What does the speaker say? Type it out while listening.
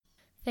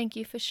Thank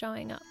you for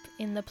showing up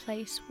in the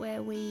place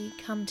where we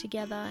come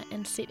together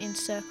and sit in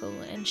circle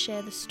and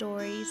share the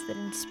stories that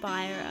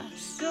inspire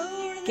us.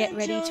 Get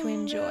ready to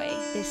enjoy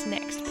this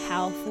next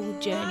powerful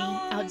journey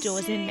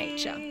outdoors in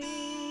nature.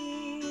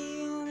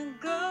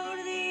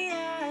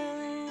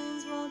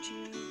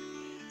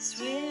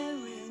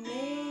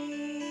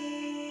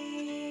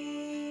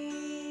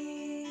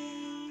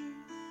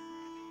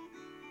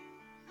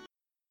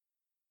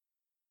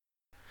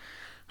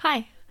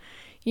 Hi.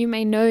 You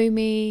may know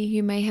me,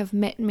 you may have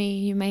met me,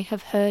 you may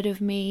have heard of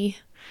me.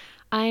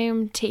 I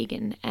am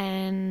Tegan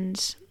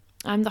and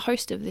I'm the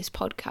host of this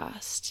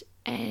podcast.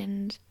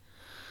 And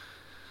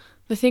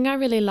the thing I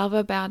really love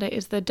about it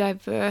is the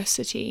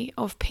diversity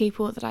of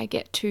people that I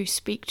get to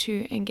speak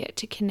to and get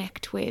to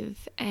connect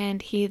with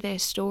and hear their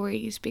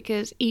stories,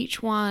 because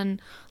each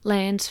one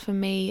lands for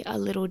me a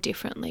little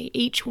differently.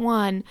 Each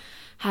one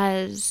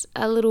has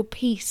a little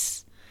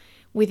piece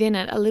within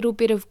it, a little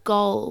bit of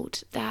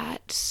gold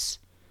that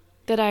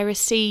I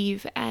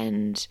receive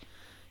and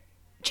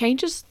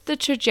changes the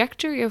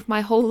trajectory of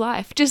my whole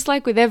life, just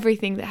like with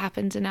everything that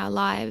happens in our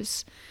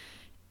lives.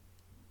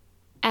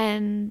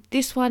 And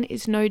this one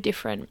is no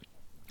different.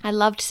 I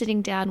loved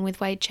sitting down with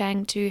Wade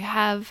Chang to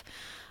have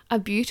a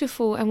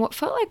beautiful and what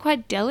felt like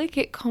quite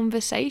delicate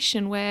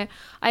conversation where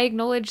I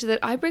acknowledged that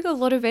I bring a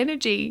lot of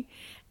energy,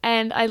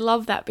 and I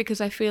love that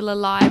because I feel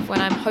alive when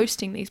I'm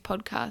hosting these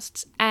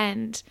podcasts,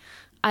 and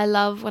I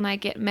love when I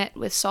get met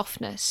with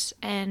softness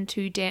and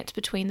to dance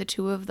between the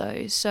two of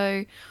those.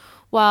 So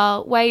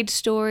while Wade's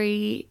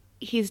story,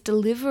 his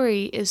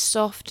delivery is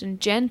soft and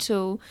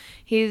gentle,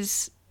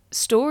 his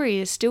story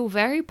is still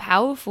very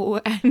powerful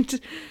and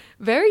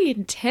very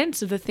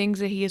intense of the things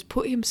that he has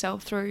put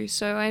himself through.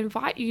 So I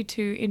invite you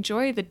to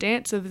enjoy the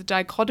dance of the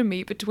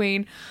dichotomy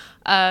between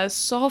a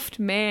soft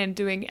man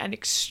doing an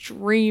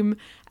extreme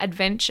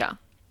adventure.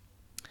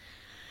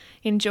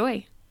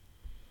 Enjoy.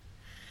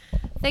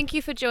 Thank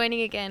you for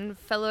joining again,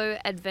 fellow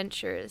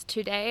adventurers.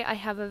 Today I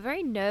have a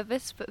very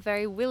nervous but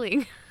very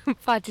willing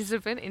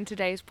participant in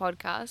today's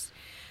podcast,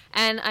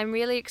 and I'm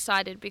really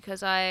excited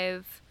because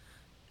I've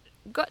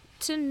got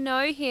to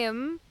know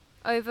him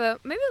over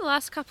maybe the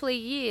last couple of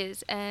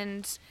years,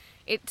 and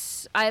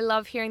I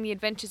love hearing the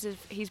adventures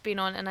he's been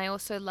on, and I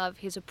also love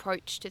his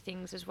approach to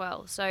things as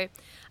well. So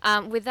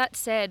with that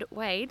said,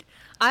 Wade,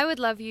 I would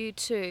love you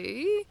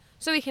to,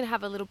 so we can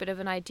have a little bit of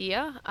an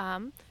idea,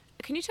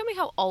 can you tell me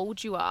how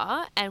old you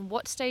are and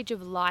what stage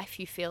of life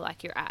you feel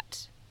like you're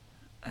at?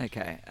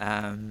 Okay,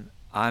 I'm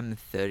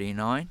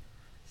 39.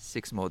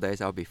 6 more days,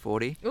 I'll be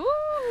 40.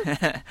 Ooh!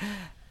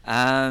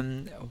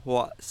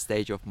 What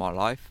stage of my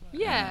life?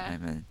 Yeah.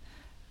 I'm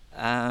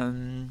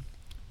in?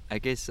 I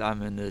guess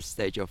I'm in the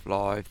stage of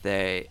life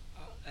that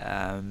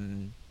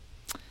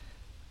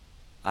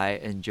I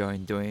enjoy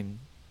doing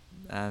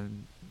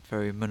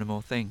very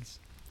minimal things.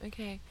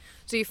 Okay.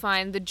 So you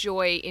find the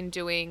joy in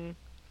doing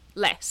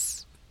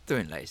less?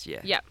 Doing less,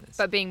 yeah. Yeah,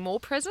 but being more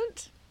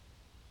present?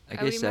 I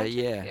guess so,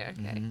 yeah. Yeah,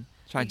 okay. Mm-hmm.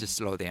 Trying to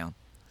slow down.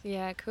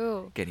 Yeah,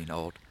 cool. Getting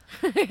old.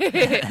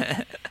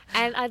 And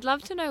I'd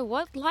love to know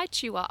what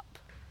lights you up.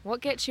 What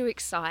gets you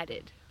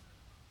excited?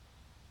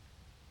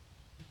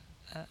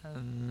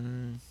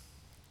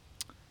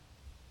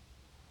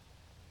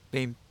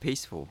 Being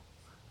peaceful.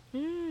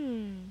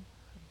 Mm.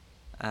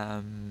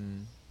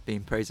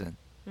 Being present.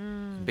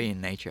 Mm. Being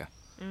in nature.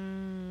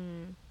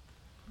 Mm.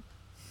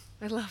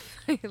 I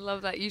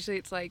love that. Usually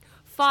it's like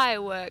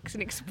fireworks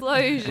and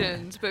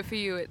explosions, but for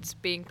you it's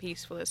being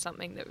peaceful is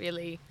something that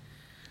really,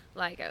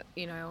 like,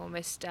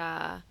 almost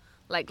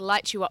like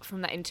lights you up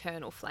from that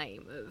internal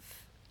flame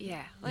of,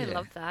 I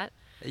love that.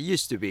 It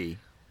used to be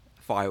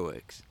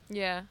fireworks.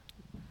 Yeah.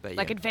 But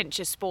like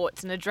adventure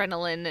sports and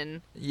adrenaline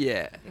and...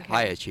 Yeah, Okay.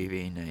 high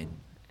achieving and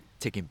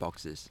ticking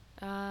boxes.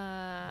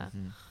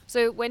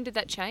 So when did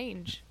that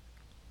change?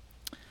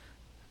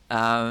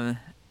 A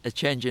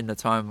change in the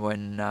time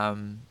when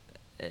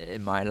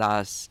in my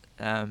last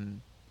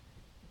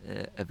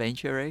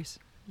adventure race.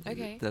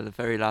 Okay. The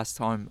very last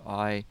time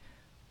I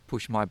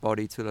pushed my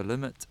body to the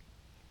limit.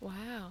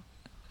 Wow.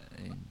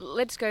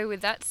 Let's go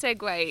with that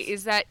segue.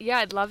 Is that,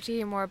 I'd love to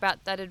hear more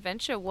about that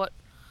adventure. What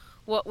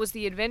was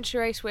the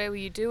adventure race? Where were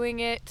you doing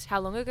it? How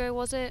long ago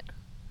was it?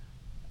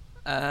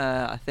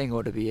 I think it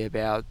would be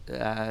about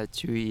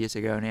 2 years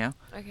ago now.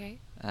 Okay.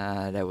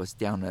 That was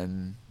down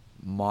in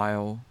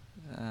Mile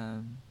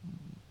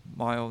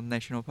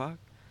National Park.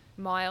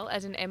 Mile,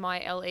 as in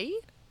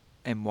M-I-L-E?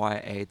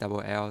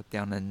 MYALL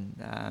down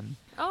in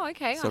Oh,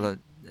 okay. sort of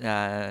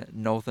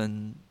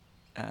northern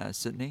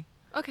Sydney.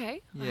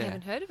 Okay. I Yeah.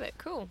 haven't heard of it.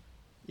 Cool.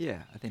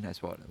 Yeah, I think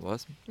that's what it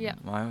was. Yeah.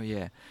 Mile,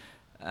 yeah.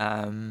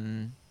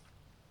 And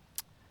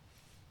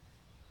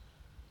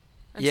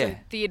Yeah. so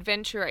the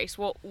adventure race,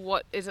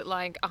 what is it,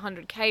 like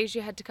 100 Ks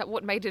you had to cut?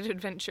 What made it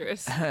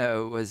adventurous?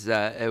 It was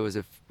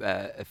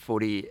a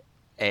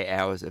 48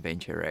 hours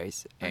adventure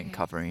race and Okay.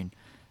 covering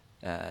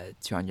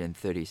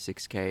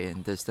 236k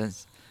in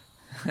distance.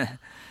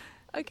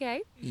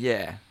 Okay.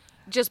 Yeah.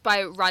 Just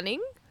by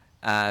running?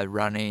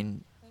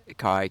 Running,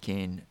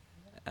 kayaking,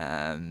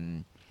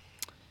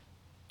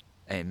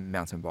 and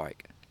mountain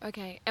bike.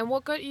 Okay. And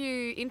what got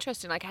you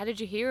interested? Like, how did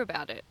you hear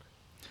about it?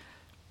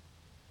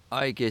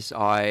 I guess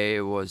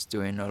I was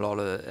doing a lot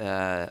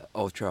of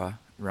ultra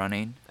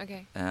running,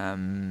 Okay.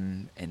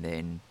 and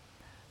then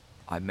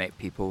I met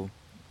people,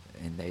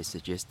 and they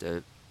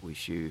suggested we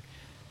should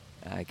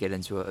get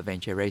into an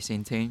adventure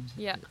racing team.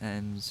 Yeah.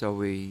 And so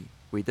we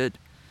did.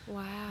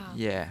 Wow.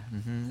 Yeah.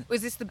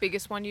 Was this the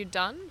biggest one you'd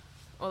done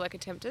or like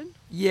attempted?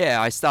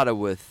 Yeah, I started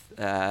with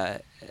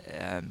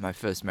my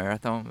first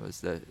marathon. It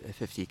was the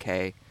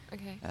 50K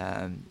Okay.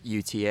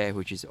 UTA,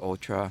 which is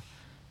ultra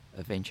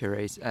adventure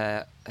race,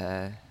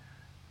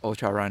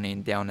 ultra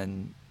running down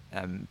in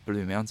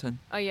Blue Mountain.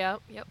 Oh, yeah.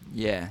 Yep.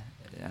 Yeah,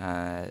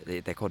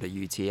 they call it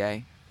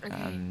UTA.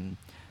 Okay.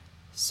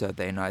 So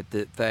then I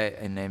did that,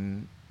 and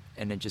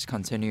then just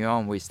continue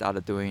on. We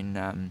started doing.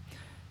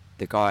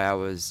 The guy I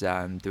was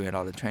doing a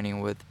lot of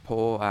training with,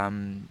 Paul,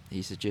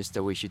 he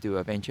suggested we should do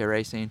adventure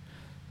racing.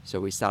 So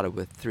we started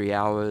with 3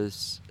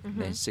 hours,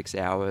 then 6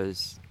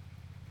 hours,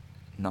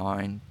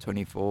 9,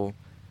 24,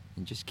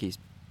 and just keeps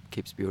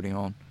building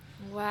on.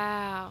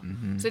 Wow.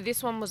 Mm-hmm. So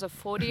this one was a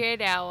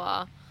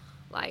 48-hour,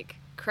 like,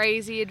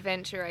 crazy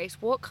adventure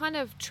race. What kind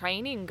of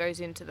training goes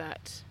into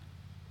that?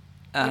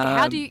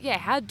 Like,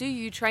 how do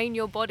you train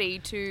your body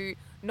to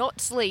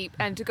not sleep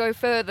and to go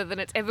further than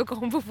it's ever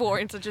gone before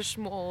in such a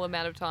small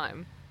amount of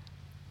time?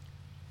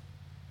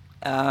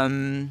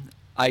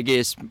 I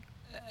guess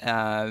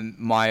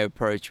my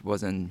approach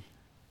wasn't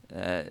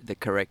the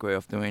correct way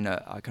of doing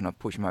it. I kind of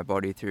pushed my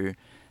body through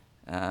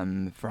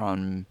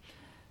from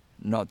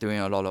not doing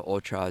a lot of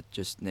ultra,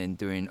 just then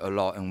doing a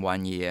lot in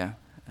 1 year,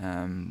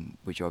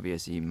 which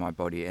obviously my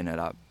body ended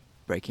up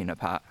breaking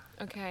apart.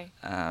 Okay.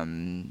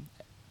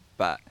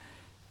 But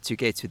to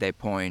get to that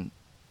point,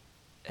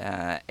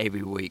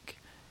 every week,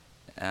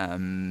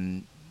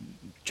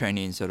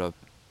 training sort of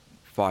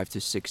 5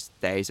 to 6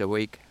 days a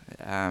week,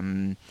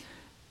 and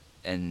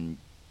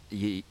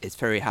it's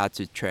very hard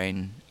to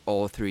train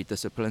all three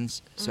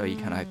disciplines. So you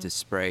kind of have to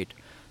spread,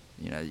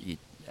 you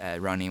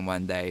running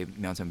one day,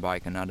 mountain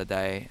bike another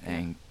day,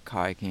 and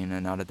kayaking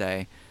another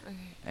day. Okay.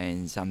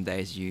 And some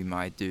days you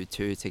might do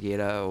two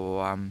together,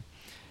 or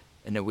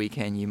in the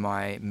weekend you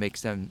might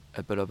mix them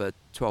a bit of a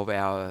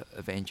 12-hour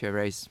adventure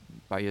race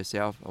by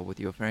yourself or with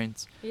your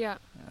friends. Yeah.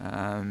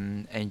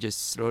 And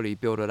just slowly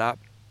build it up.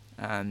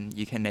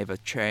 You can never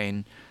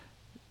train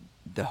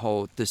the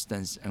whole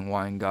distance in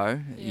one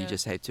go. Yeah. You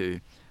just have to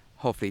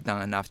hopefully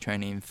done enough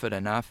training, fit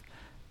enough,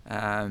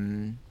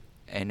 and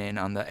then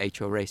on the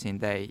actual racing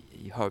day,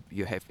 you hope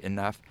you have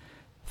enough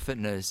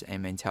fitness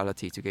and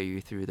mentality to get you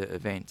through the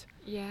event.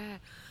 Yeah.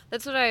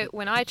 That's what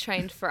when I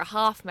trained for a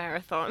half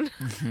marathon,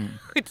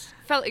 which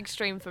felt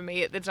extreme for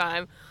me at the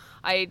time,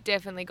 I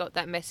definitely got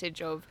that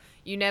message of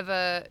you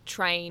never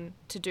train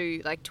to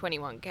do like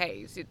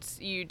 21Ks.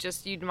 It's you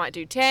might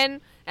do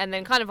 10, and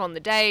then kind of on the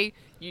day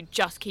you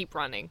just keep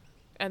running.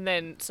 And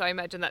then so I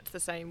imagine that's the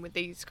same with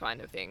these kind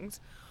of things.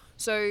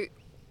 So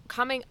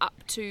coming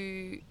up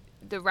to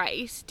the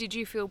race, did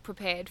you feel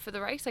prepared for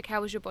the race? Like,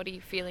 how was your body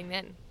feeling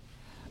then?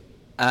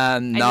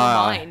 No. Your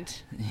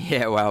mind?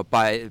 Yeah, well,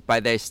 by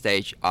that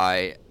stage,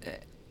 I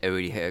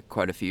already had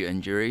quite a few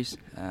injuries.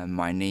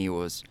 My knee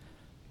was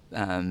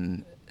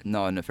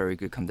not in a very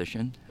good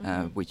condition,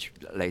 which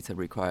later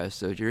required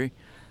surgery.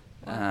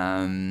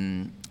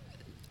 But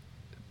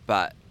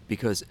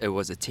because it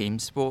was a team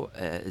sport,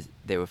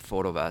 there were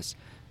 4 of us.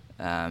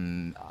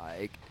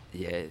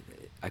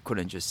 I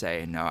couldn't just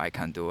say no, I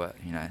can't do it,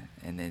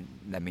 and then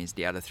that means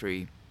the other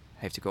 3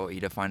 have to go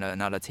either find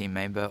another team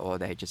member or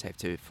they just have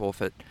to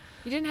forfeit.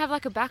 You didn't have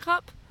like a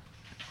backup?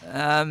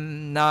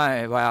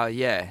 No, well,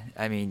 yeah.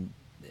 I mean,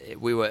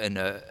 we were in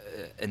a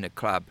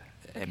club,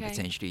 and Okay.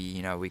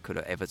 potentially, we could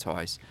have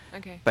advertised.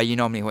 Okay. But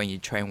normally when you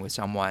train with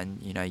someone,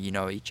 you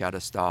know each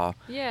other's style.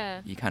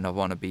 Yeah. You kind of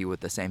want to be with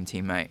the same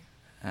teammate.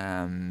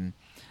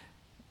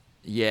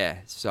 Yeah.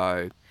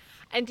 So.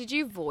 And did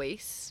you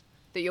voice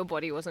that your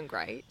body wasn't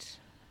great?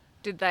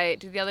 Did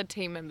the other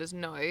team members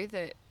know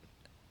that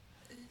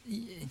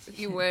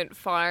you weren't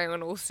firing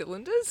on all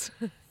cylinders?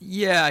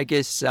 Yeah, I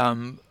guess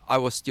I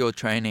was still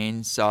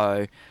training,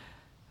 so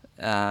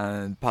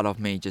part of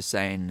me just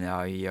saying,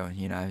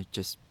 no,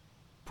 just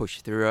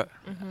push through it.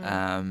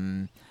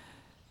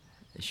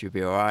 It should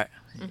be all right.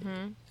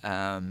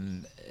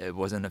 It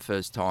wasn't the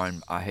first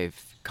time I have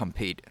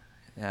compete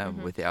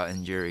without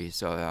injury,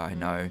 so I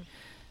know,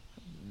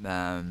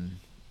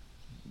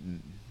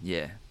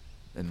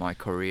 in my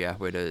career,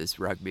 whether it's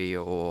rugby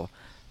or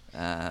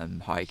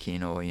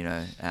hiking or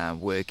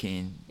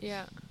working,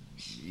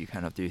 you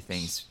kind of do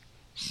things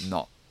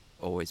not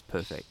always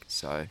perfect,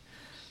 so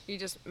You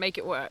just make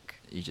it work.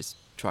 you just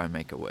try and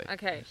make it work.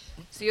 Okay.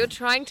 So you're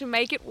trying to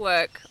make it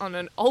work on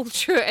an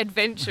ultra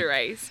adventure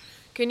race.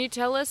 Can you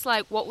tell us,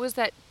 like, what was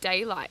that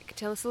day like?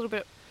 Tell us a little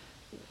bit,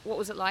 what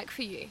was it like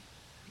for you?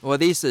 Well,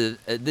 these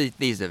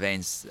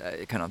events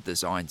are kind of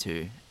designed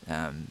to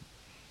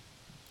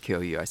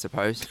kill you, I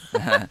suppose.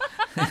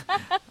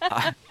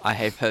 I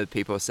have heard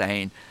people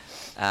saying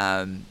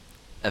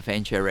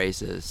adventure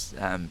races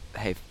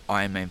have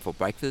Ironman for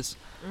breakfast.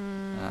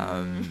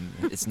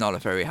 It's not a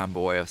very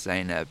humble way of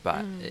saying that,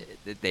 but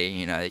they,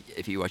 you know,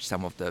 if you watch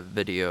some of the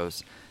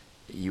videos,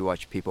 you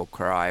watch people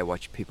cry,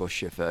 watch people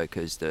shiver,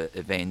 because the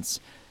events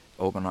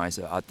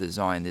organizer are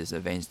designed these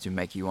events to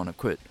make you want to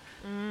quit.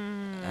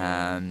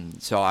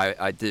 So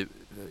I did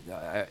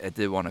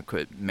want to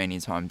quit many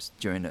times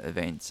during the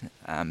events.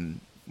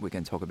 We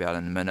can talk about it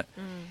in a minute.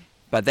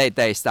 But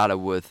they started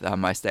with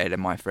I stayed at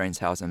my friend's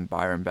house in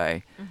Byron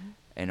Bay,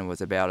 and it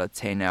was about a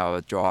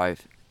 10-hour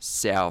drive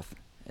south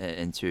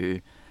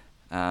into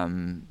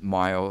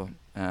Mile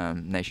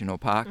National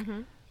Park.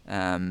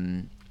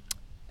 And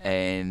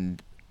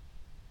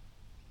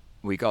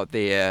we got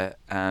there,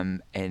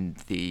 and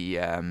the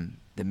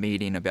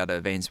meeting about the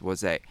events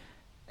was at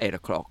 8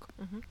 o'clock.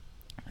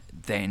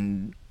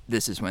 Then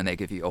this is when they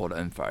give you all the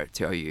info.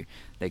 Tell you,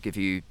 they give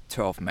you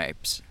 12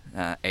 maps,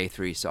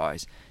 A3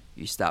 size.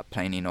 You start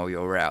planning all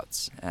your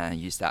routes, and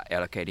you start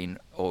allocating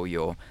all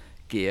your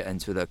gear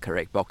into the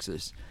correct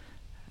boxes.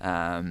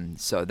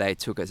 So they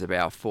took us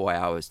about 4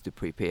 hours to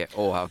prepare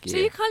all our gear. So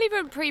you can't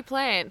even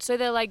pre-plan. So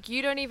they're like,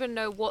 you don't even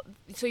know what.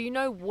 So you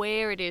know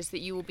where it is that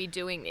you will be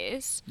doing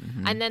this,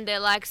 and then they're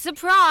like,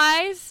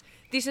 surprise!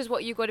 This is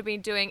what you've got to be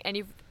doing,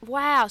 and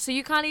wow. So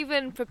you can't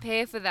even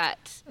prepare for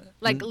that,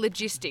 like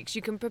logistics.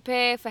 You can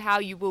prepare for how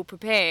you will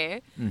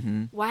prepare.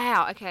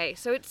 Wow. Okay.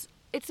 So it's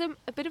a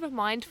bit of a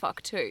mind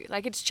fuck too.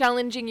 Like, it's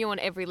challenging you on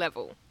every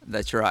level.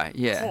 That's right.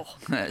 Yeah.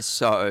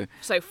 So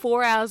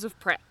 4 hours of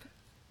prep.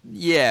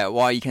 Yeah,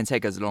 well, you can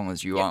take as long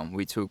as you want.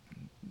 We took,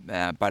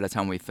 by the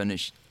time we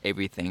finished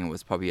everything, it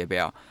was probably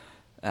about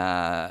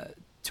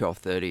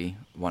 12:30,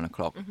 1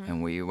 o'clock,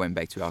 and we went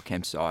back to our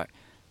campsite.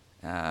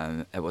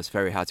 It was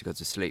very hard to go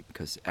to sleep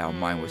because our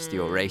mind was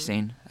still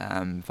racing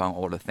from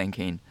all the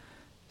thinking.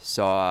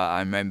 So I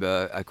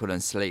remember I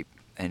couldn't sleep,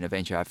 and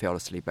eventually I fell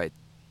asleep at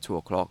 2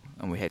 o'clock,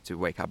 and we had to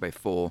wake up at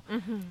 4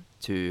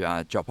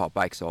 to drop our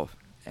bikes off,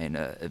 and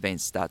the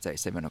event starts at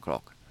 7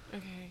 o'clock.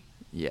 Okay.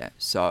 Yeah,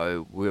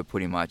 so we were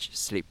pretty much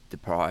sleep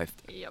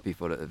deprived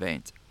before the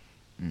event.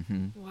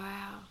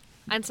 Wow.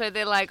 And so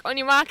they're like, on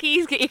your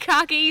markies, get your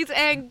car keys,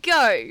 and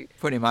go.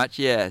 Pretty much,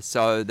 yeah.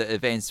 So the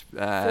events...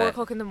 4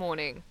 o'clock in the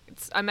morning.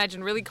 It's, I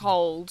imagine, really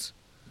cold.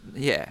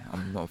 Yeah,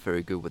 I'm not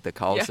very good with the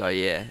cold, so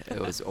yeah, it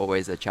was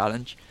always a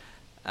challenge.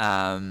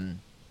 Yeah,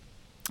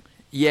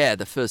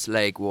 the first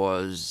leg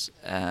was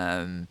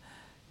a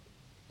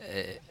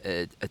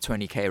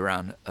 20k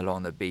run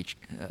along the beach,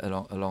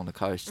 along the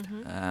coast.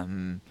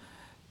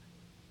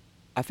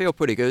 I feel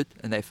pretty good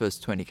in that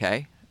first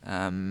 20k.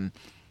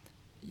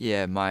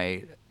 Yeah,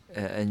 my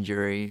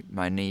injury,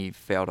 my knee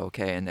felt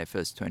okay in that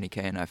first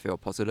 20k, and I feel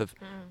positive.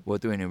 We're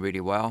doing it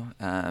really well.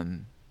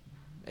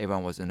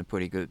 Everyone was in a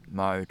pretty good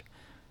mode.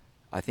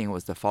 I think it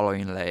was the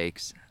following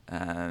legs,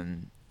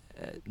 9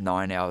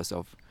 hours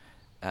of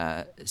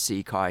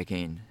sea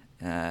kayaking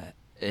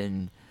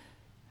in,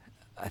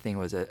 I think it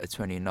was a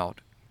 20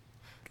 knot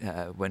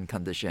wind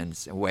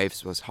conditions.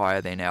 Waves was higher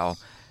than our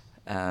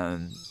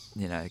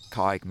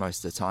kayak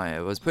most of the time.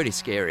 It was pretty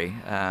scary.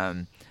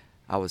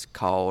 I was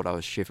cold, I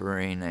was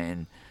shivering,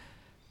 and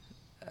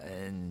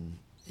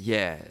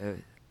yeah,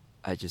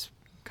 I just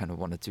kind of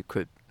wanted to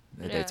quit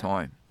at that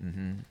time.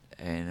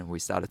 And we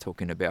started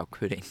talking about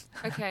quitting.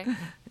 Okay.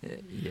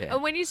 Yeah.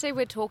 And when you say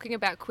we're talking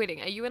about quitting,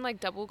 are you in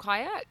like double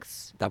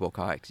kayaks? Double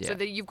kayaks, yeah. So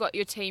that you've got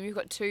your team, you've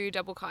got 2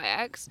 double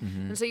kayaks,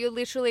 and so you're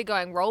literally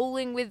going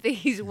rolling with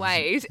these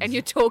waves, and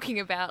you're talking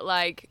about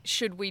like,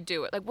 should we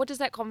do it? Like, what does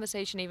that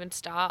conversation even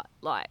start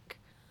like?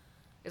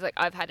 It's like,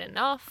 I've had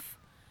enough.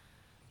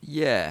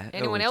 Yeah.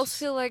 Anyone else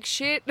feel like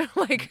shit?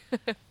 Like,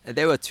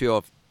 there were two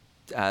of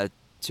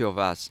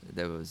us.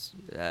 That was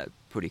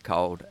pretty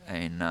cold,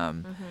 and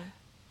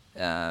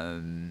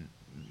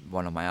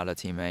one of my other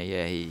teammates,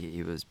 yeah,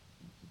 he was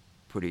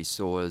pretty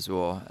sore as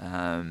well.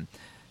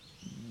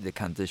 The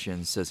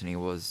conditions certainly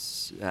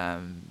was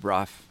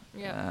rough.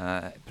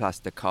 Plus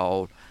the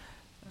cold.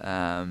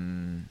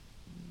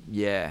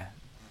 Yeah.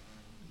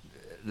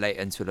 Late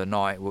into the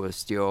night, we were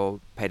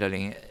still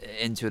pedaling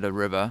into the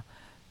river,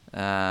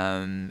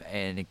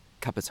 and a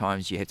couple of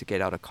times you had to get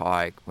out of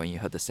kayak when you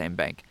hit the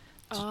sandbank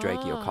to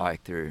drag your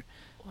kayak through.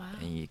 wow.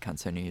 And you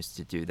continue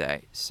to do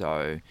that.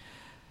 So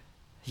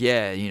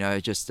yeah,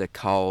 just the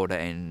cold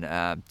and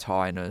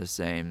tiredness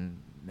and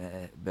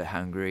a bit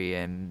hungry,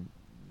 and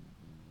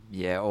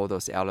yeah, all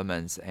those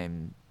elements,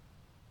 and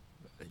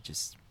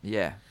just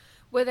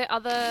Were there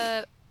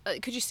other?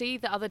 Could you see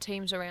the other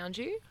teams around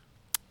you?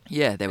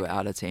 Yeah, there were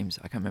other teams.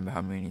 I can't remember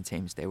how many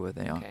teams there were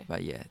there, Okay.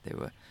 but yeah, there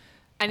were.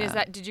 And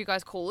did you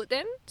guys call it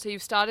then? So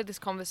you've started this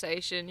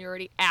conversation, you're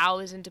already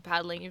hours into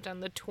paddling, you've done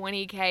the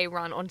 20k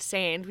run on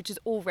sand, which is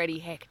already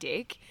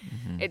hectic.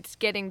 It's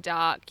getting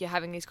dark, you're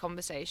having these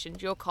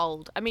conversations, you're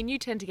cold. I mean, you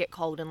tend to get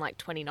cold in like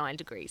 29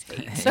 degrees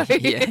heat. So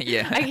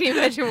yeah. I can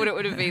imagine what it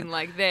would have been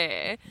like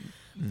there.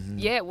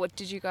 Yeah, what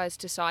did you guys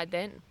decide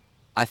then?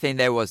 I think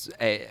there was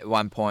at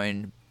one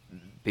point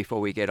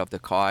before we get off the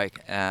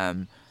kayak,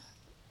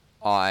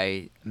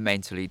 I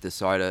mentally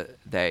decided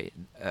that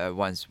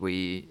once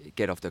we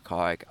get off the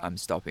kayak, I'm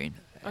stopping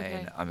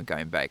and I'm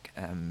going back.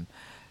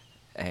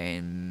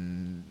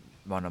 and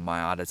one of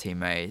my other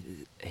teammates,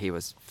 he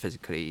was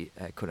physically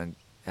couldn't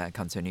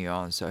continue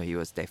on, so he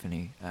was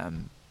definitely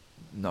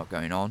not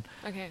going on.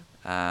 Okay.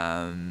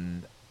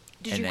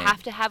 Did you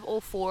have to have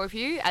all four of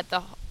you at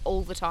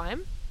all the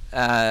time?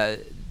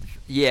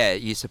 Yeah,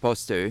 you're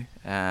supposed to.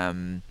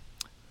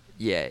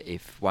 Yeah,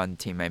 if one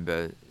team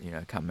member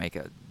can't make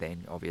it,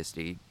 then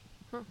obviously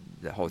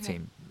the whole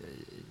team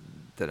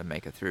didn't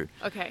make it through.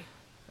 Okay.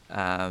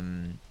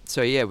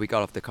 So yeah, we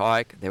got off the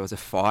kayak. There was a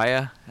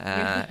fire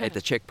at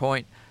the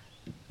checkpoint.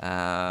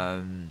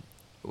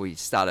 We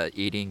started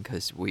eating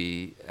because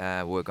we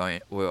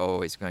were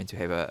always going to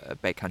have a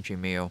backcountry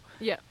meal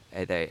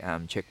at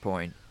a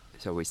checkpoint.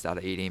 So we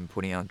started eating,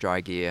 putting on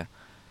dry gear,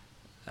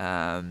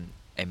 and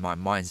my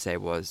mindset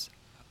was,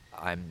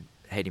 I'm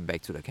heading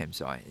back to the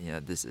campsite.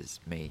 This is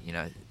me.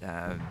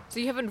 So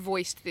you haven't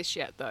voiced this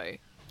yet, though.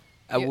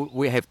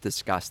 We have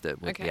discussed it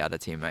with Okay. the other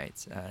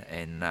teammates,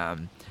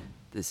 and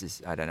this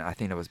is, I don't know, I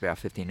think it was about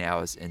 15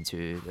 hours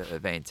into the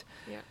event.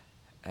 Yeah.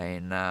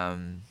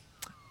 And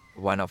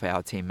one of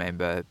our team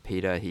member,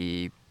 Peter,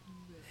 he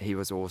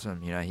was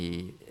awesome.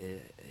 He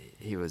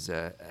was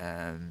a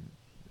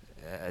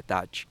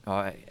Dutch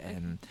guy,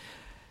 and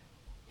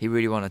he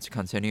really wanted to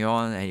continue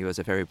on, and he was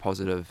a very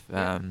positive,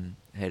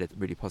 had a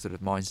really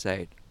positive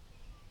mindset.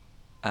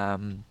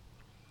 And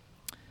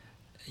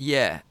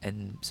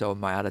so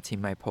my other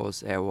teammate, Paul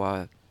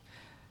Serwa,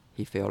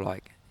 he felt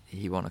like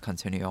he want to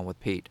continue on with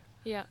Pete.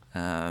 Yeah.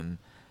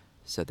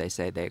 So they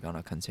say they're going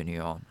to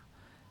continue on,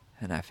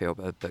 and I feel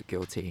a bit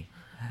guilty.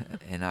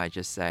 And I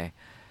just say,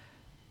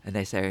 and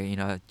they say,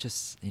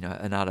 just,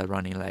 another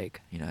running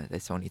leg,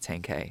 that's only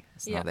 10K.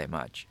 It's not that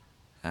much.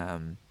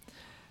 And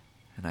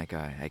I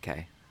go,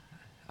 okay.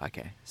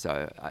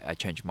 So I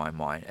changed my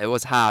mind. It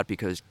was hard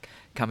because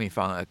coming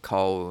from a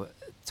cold,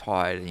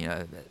 tired,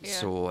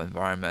 sore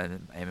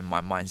environment, and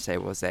my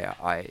mindset was that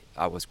I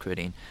was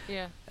quitting.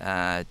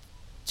 Yeah.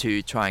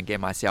 To try and get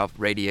myself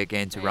ready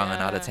again to run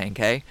another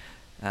 10K.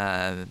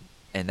 And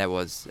that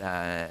was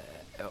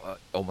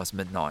almost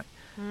midnight.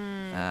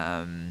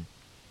 I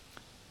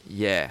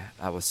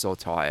was so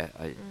tired.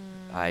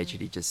 I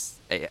actually just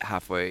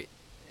halfway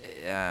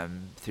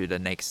through the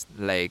next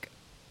leg,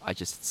 I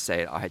just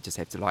said I just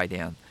have to lie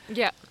down.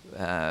 Yeah.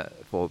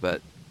 For a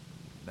bit.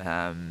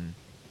 So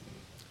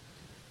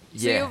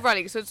you're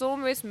running. So it's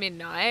almost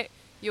midnight.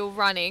 You're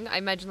running. I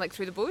imagine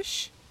through the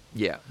bush.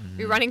 Yeah.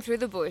 You're running through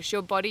the bush.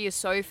 Your body is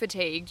so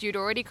fatigued. You'd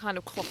already kind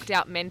of clocked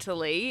out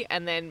mentally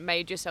and then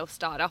made yourself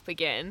start up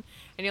again.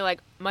 And you're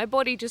like, my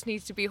body just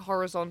needs to be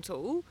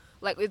horizontal.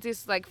 Was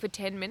this for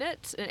 10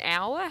 minutes, an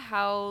hour?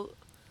 How,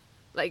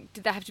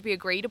 did that have to be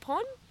agreed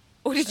upon?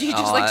 Or did you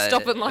just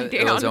stop and lie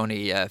down? It was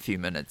only a few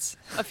minutes.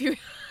 A few.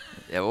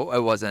 It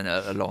wasn't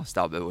a long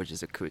stop. It was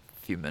just a quick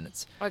few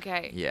minutes.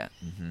 Okay. Yeah.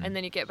 Mm-hmm. And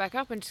then you get back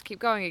up and just keep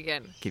going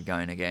again. Keep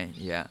going again.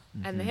 Yeah.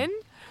 Mm-hmm. And then?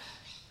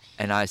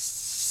 And I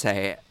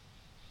say,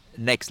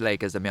 next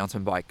leg is the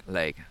mountain bike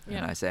leg. Yeah.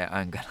 And I say,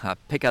 I'm going to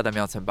pick up the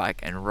mountain bike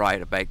and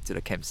ride it back to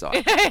the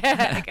campsite.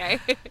 Okay.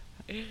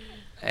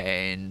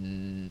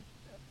 And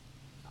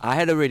I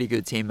had a really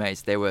good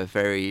teammates. They were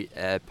very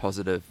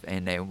positive,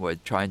 and they were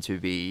trying to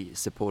be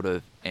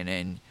supportive and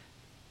then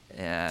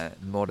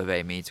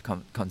motivate me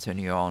to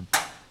continue on.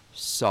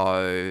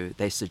 So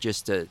they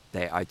suggested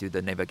that I do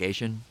the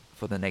navigation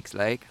for the next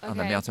leg on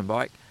the mountain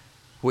bike,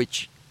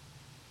 which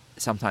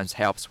sometimes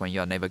helps when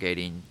you're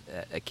navigating.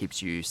 It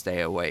keeps you stay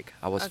awake.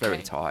 I was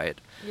very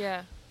tired.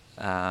 Yeah.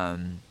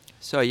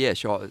 So yeah,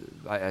 sure.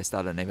 I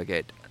started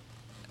navigate,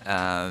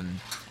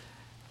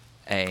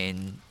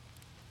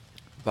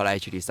 but I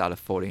actually started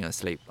falling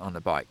asleep on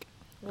the bike.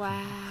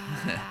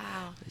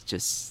 Wow.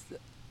 Just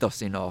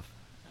dozing off.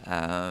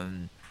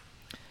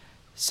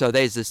 So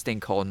there's this thing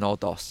called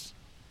NODOS.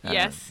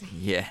 Yes.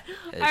 Yeah.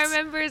 I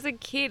remember as a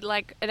kid,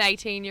 an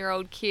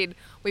 18-year-old kid,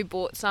 we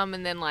bought some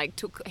and then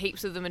took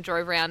heaps of them and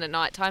drove around at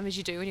night time, as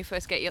you do when you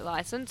first get your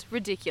license.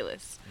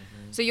 Ridiculous.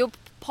 Mm-hmm. So you're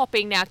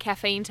popping now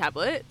caffeine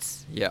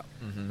tablets. Yeah.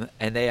 Mm-hmm.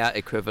 And they are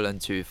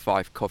equivalent to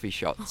 5 coffee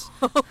shots.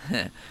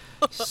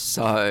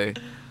 So,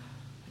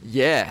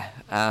 yeah.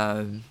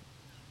 I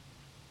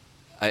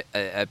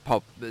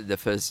popped the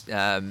first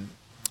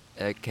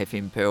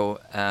caffeine pill.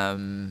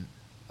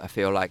 I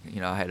feel like,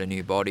 I had a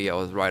new body. I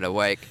was right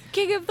awake.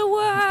 King of the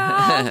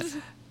world!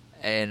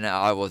 And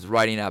I was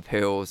riding up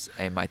hills,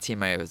 and my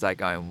teammate was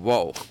going,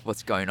 whoa,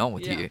 what's going on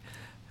with you?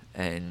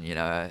 And,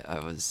 I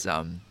was,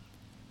 I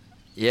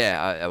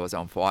was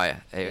on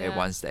fire at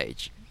one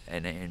stage.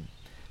 And then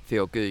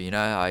feel good,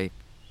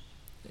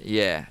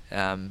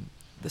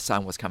 the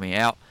sun was coming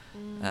out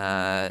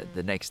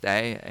the next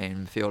day,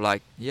 and feel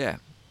like,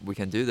 we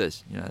can do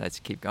this. Let's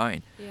keep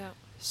going. Yeah.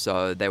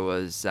 So there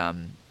was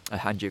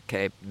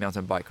 100K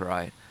mountain bike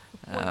ride.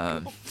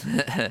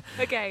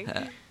 Okay.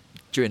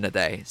 During the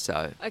day,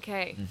 so.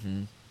 Okay.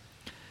 Mm-hmm.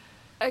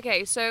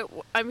 Okay,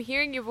 so I'm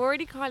hearing you've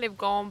already kind of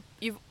gone.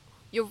 Your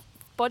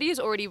body has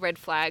already red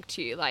flagged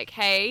to you,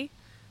 hey,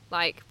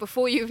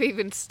 before you've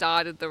even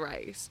started the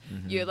race,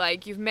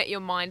 you've met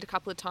your mind a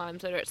couple of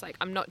times where it's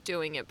I'm not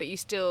doing it, but you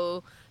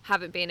still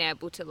haven't been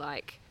able to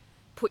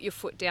put your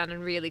foot down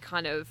and really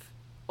kind of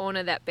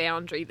honor that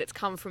boundary that's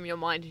come from your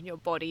mind and your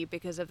body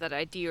because of that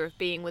idea of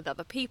being with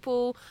other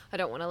people. I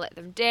don't want to let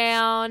them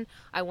down.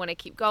 I want to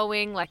keep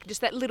going, like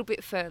just that little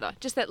bit further,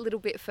 just that little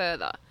bit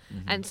further.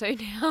 Mm-hmm. And so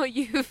now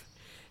you've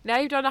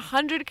done a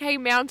 100k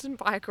mountain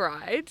bike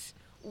ride.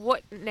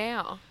 What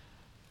now?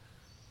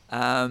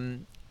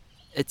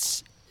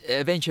 It's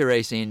adventure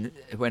racing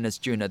when it's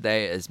during the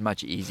day is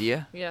much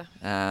easier. Yeah.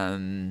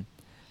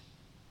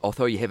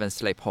 Although you haven't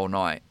slept whole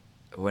night,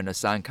 when the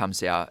sun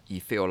comes out, you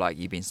feel like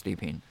you've been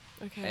sleeping.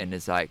 Okay. And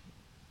it's like,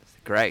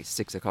 great,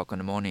 6 o'clock in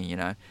the morning, you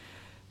know.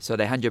 So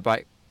the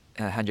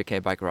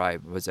 100k bike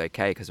ride was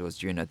okay because it was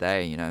during the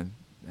day, you know.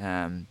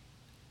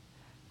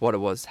 What it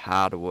was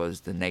hard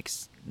was the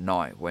next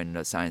night when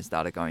the sun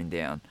started going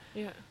down.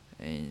 Yeah.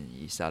 And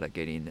you started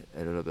getting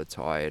a little bit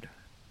tired.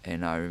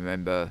 And I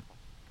remember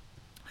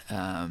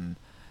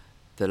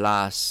the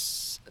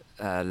last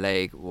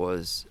leg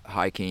was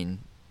hiking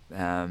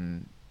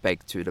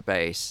back to the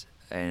base,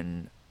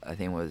 and I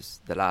think it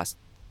was the last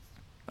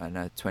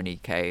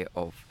 20k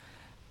of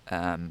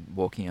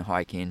walking and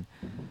hiking.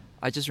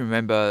 I just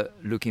remember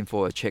looking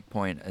for a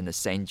checkpoint in the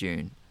sand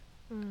dune,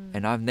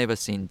 and I've never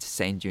seen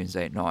sand dunes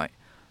at night.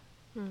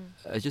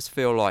 I just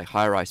feel like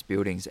high-rise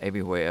buildings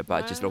everywhere,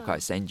 but just look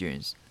like sand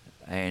dunes.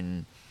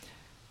 And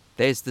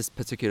there's this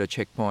particular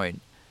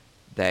checkpoint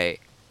that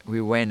we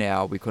went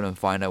out, we couldn't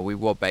find it. We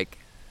walked back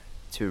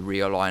to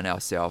realign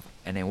ourselves,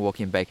 and then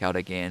walking back out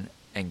again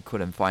and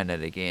couldn't find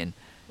it again.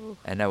 Ooh.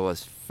 And that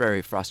was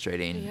very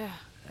frustrating. Yeah.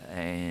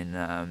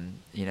 And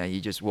you know,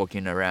 you're just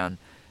walking around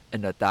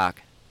in the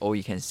dark, all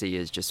you can see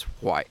is just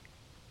white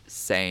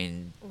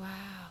sand Wow.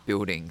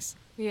 buildings.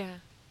 Yeah.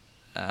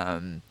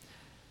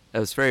 It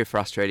was very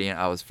frustrating.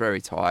 I was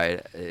very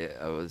tired.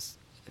 I was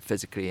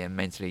physically and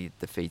mentally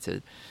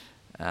defeated.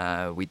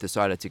 We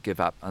decided to give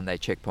up on that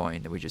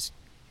checkpoint. We just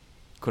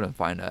couldn't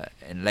find it,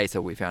 and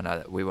later we found out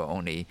that we were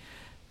only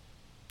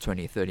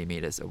 20-30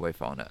 meters away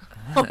from it.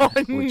 Oh,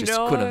 We just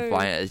no. couldn't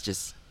find it.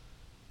 It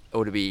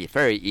would be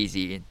very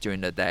easy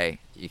during the day.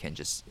 You can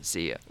just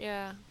see it,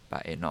 Yeah.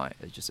 but at night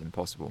it's just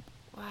impossible.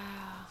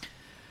 Wow.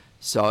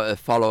 So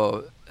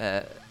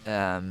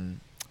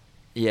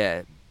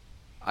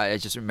I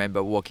just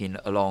remember walking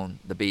along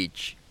the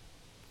beach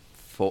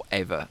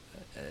forever.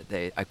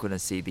 I couldn't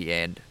see the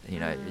end. You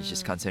know, it's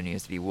just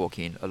continuously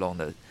walking along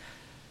the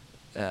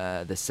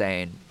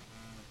sand,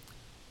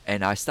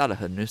 and I started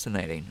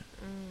hallucinating.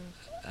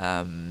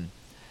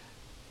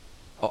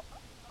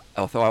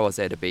 Although I was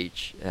at the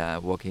beach,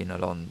 walking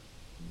along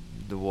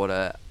the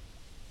water,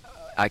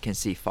 I can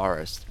see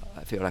forest.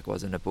 I feel like I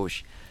was in the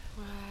bush.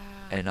 Wow.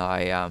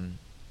 And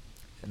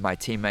my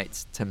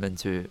teammates turned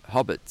into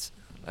hobbits,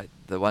 like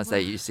the ones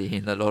that you see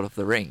in the Lord of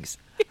the Rings.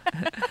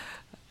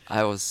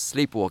 I was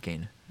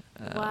sleepwalking.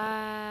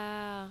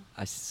 Wow.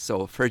 I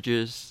saw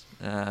fridges,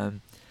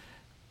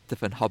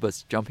 different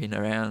hobbits jumping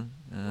around,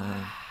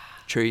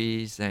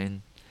 trees,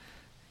 and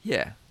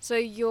yeah.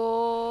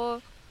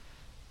 So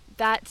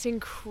that's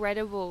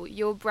incredible.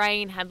 Your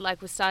brain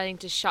was starting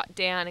to shut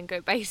down and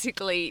go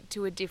basically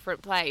to a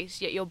different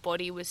place, yet your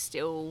body was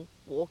still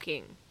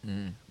walking.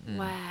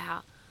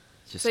 Wow.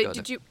 Just So got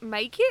did it. you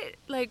make it?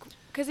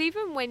 Because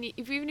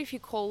even if you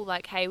call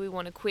hey, we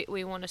want to quit,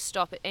 we want to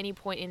stop at any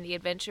point in the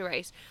adventure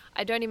race,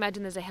 I don't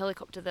imagine there's a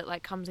helicopter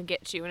that comes and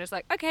gets you and it's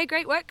like, okay,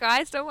 great work,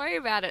 guys, don't worry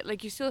about it.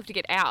 You still have to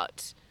get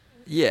out.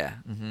 Yeah,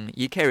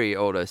 you carry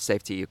all the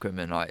safety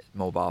equipment like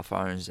mobile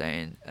phones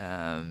and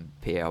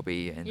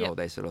PLB and all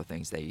those sort of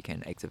things that you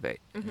can activate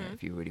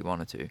if you really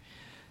wanted to.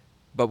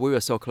 But we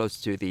were so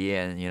close to the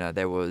end, you know,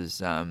 there was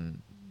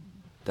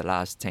the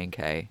last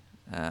 10K,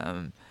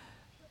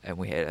 and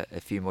we had a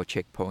few more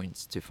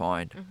checkpoints to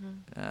find.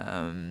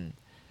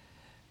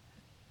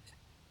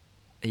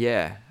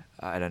 Yeah,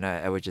 I don't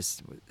know, it was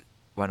just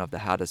one of the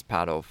hardest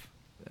part of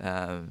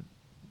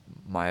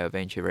my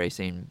adventure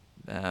racing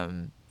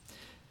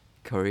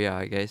career,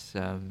 I guess.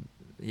 I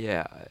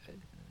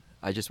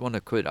just want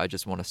to quit. I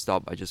just want to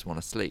stop. I just want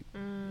to sleep.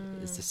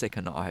 It's the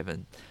second I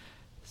haven't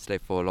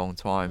slept for a long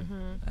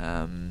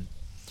time.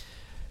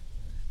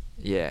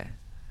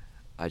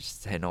 I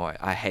just had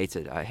I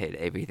hated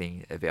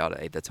everything about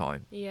it at the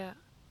time. Yeah.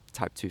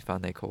 Type 2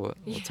 fun, they call it,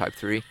 or type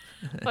 3.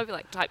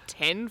 Probably type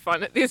 10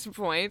 fun at this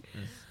point.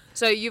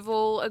 So you've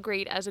all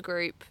agreed as a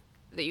group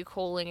that you're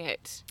calling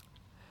it?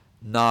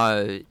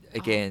 No,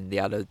 again,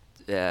 the other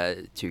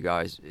two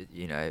guys,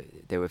 you know,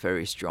 they were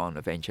very strong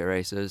adventure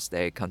racers.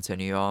 They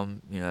continue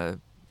on, you know,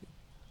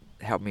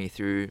 help me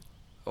through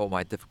all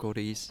my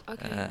difficulties.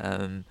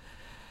 Okay.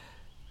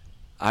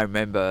 I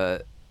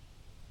remember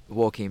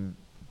walking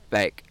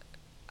back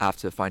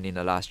after finding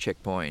the last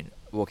checkpoint,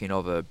 walking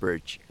over a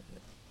bridge,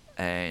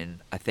 and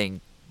I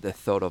think the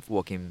thought of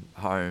walking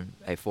home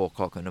at 4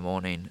 o'clock in the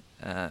morning,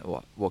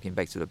 walking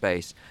back to the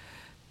base,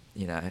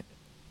 you know,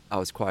 I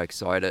was quite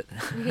excited.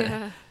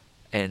 Yeah.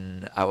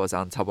 And I was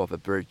on top of a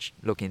bridge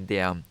looking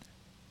down,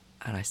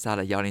 and I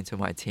started yelling to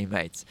my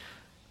teammates,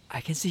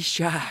 I can see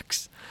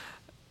sharks.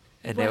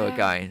 And they were Wow.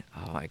 going,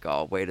 oh my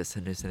God, Wade is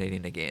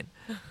hallucinating again.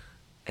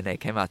 And they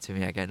came up to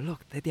me again,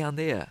 look, they're down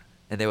there.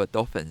 and there were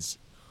dolphins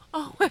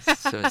Oh,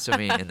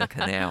 swimming in the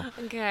canal.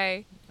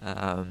 okay.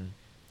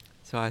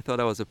 So I thought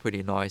that was a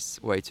pretty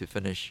nice way to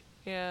finish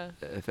Yeah.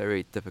 a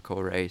very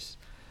difficult race.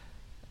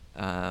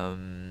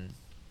 And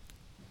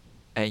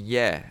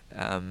yeah,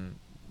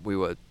 we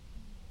were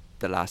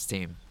the last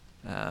team.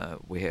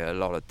 We had a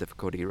lot of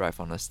difficulty right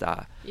from the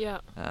start. Yeah.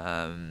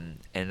 And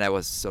that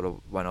was sort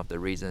of one of the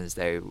reasons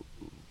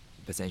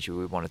essentially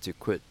we wanted to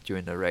quit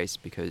during the race,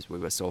 because we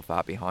were so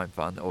far behind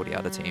from all the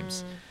other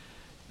teams.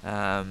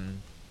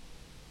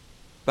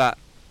 But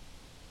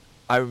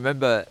I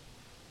remember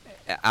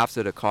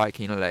after the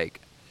kayaking leg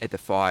at the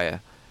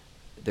fire,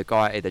 the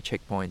guy at the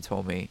checkpoint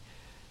told me,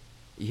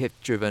 "You have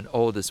driven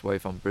all this way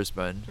from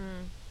Brisbane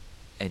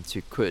and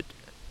to quit,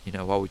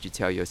 what would you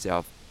tell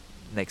yourself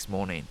next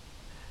morning?"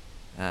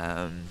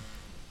 And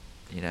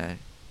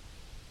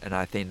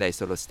I think they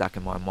sort of stuck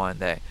in my mind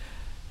that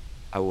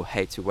I will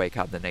hate to wake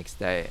up the next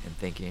day and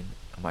thinking,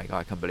 "Oh my God,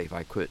 I can't believe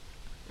I quit."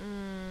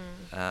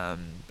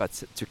 But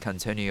to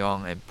continue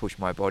on and push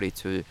my body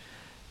to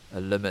a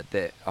limit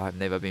that I've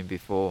never been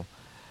before,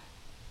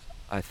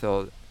 I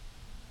thought,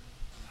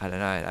 I don't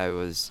know,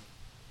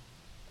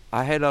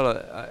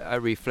 I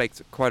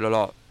reflect quite a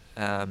lot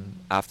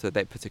after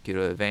that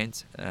particular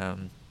event,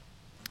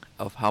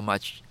 of how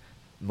much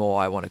more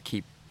I want to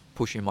keep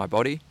pushing my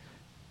body,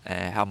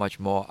 and how much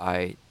more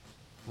I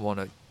want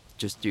to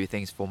just do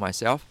things for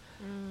myself.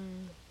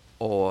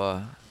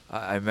 Or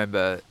I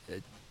remember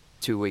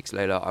 2 weeks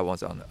later I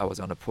was on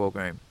a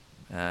program,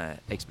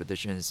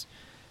 expeditions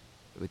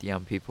with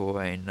young people,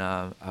 and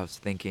I was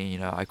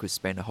thinking, I could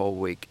spend a whole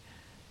week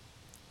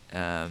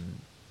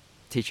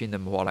teaching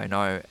them what I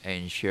know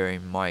and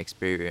sharing my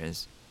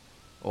experience,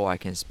 or I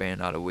can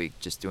spend another week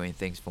just doing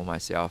things for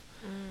myself.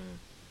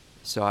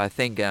 So I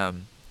think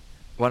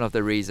one of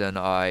the reason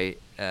I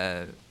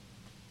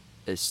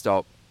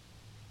stopped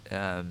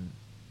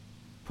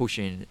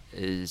pushing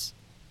is,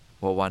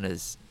 well, one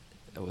is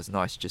it was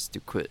nice just to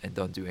quit and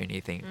don't do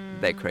anything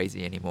that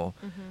crazy anymore.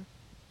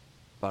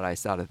 But I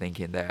started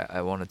thinking that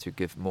I wanted to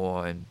give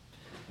more and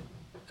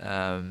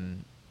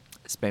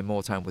spend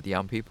more time with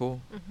young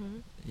people.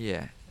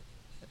 Yeah,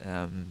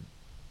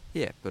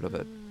 bit of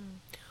it.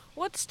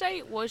 What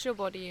state was your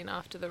body in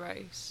after the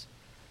race?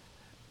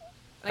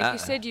 Like you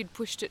said, you'd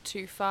pushed it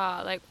too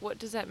far. Like, what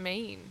does that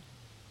mean?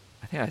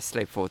 I think I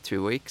slept for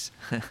 2 weeks.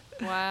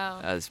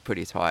 Wow. I was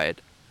pretty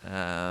tired.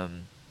 A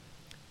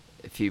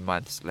few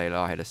months later,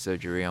 I had a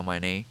surgery on my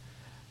knee.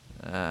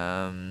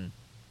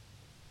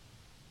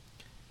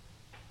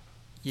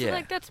 So,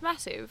 like, that's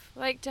massive.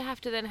 Like, to have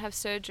to then have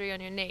surgery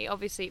on your knee.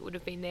 Obviously, it would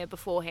have been there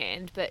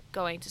beforehand, but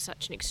going to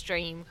such an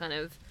extreme kind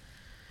of...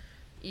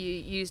 You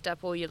used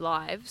up all your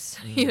lives,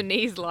 your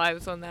knee's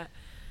lives on that.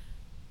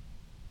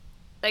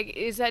 Like,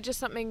 is that just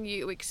something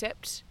you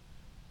accept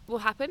will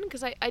happen?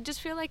 Because I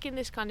just feel like in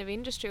this kind of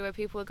industry where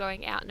people are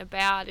going out and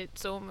about,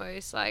 it's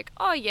almost like,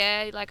 oh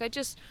yeah, like I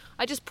just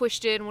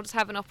pushed it and we'll just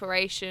have an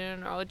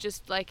operation, or I'll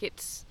just, like,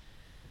 it's...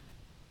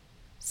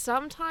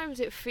 Sometimes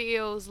it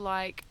feels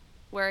like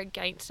we're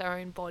against our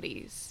own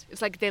bodies.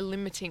 It's like they're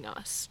limiting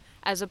us,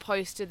 as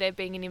opposed to there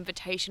being an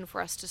invitation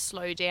for us to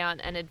slow down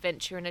and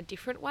adventure in a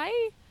different way.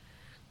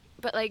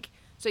 But, like,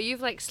 so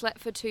you've, like, slept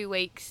for 2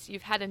 weeks,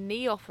 you've had a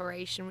knee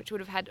operation, which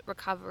would have had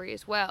recovery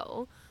as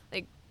well.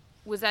 Like,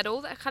 was that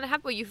all that kind of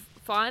happened? Were you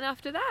fine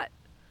after that?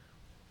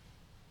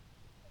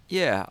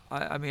 Yeah,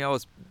 I mean, I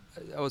was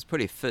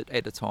pretty fit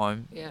at the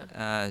time.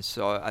 Yeah.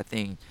 So I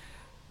think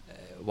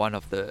one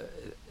of the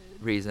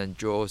reason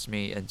draws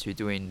me into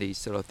doing these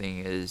sort of thing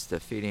is the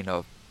feeling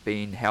of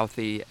being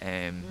healthy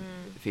and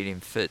feeling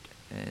fit.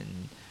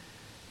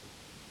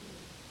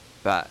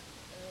 But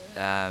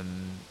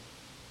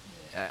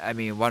I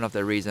mean, one of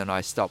the reasons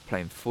I stopped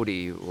playing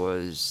footy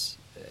was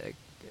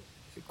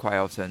quite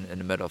often in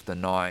the middle of the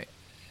night,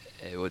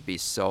 it would be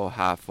so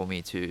hard for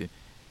me to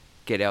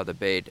get out of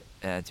bed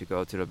and to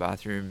go to the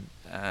bathroom,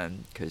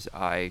 because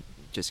I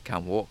just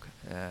can't walk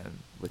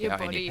without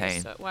any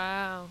pain.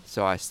 Wow.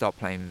 So I stopped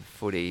playing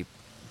footy,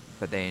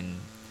 but then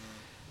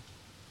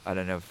I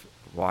don't know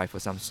why, for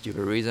some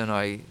stupid reason,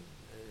 I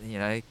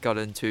got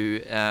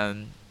into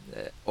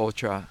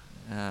ultra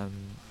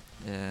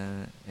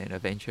and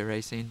adventure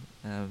racing.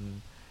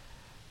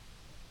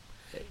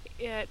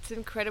 Yeah, it's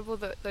incredible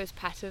those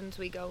patterns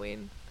we go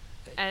in.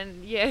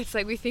 And yeah, it's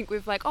like we think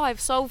we've like, oh,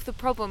 I've solved the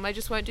problem, I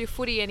just won't do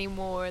footy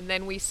anymore, and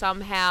then we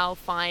somehow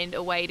find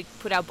a way to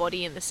put our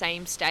body in the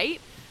same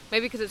state.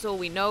 Maybe because it's all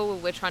we know, or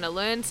we're trying to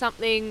learn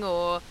something,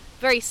 or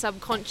very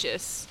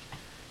subconscious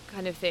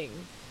kind of thing.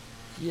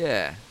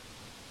 Yeah.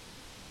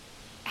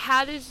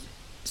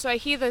 So I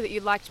hear though that you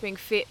liked being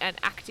fit and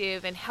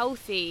active and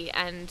healthy,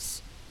 and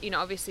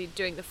obviously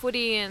doing the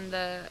footy and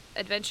the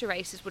adventure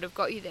races would have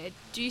got you there.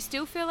 Do you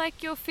still feel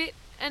like you're fit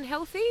and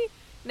healthy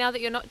now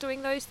that you're not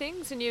doing those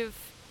things and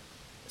you've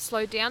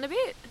slowed down a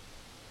bit?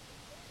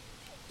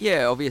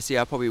 Yeah, obviously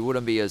I probably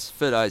wouldn't be as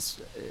fit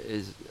as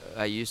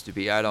I used to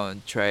be. I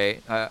don't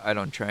train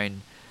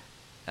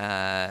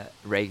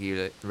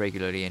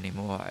regularly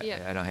anymore.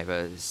 Yeah. I don't have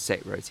a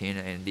set routine,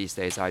 and these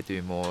days I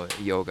do more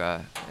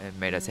yoga and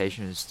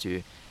meditations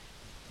to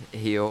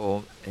heal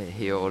all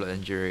the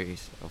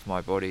injuries of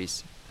my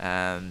bodies.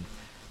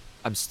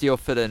 I'm still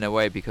fit in a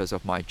way because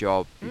of my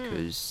job,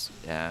 because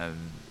a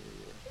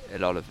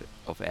lot of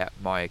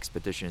my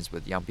expeditions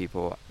with young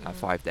people are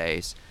 5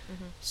 days,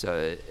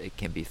 so it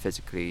can be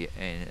physically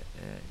and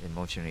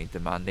emotionally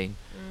demanding.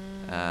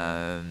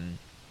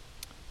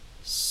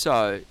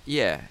 So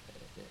yeah.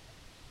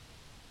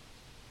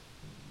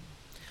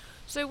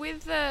 So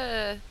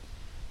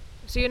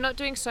so you're not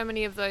doing so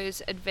many of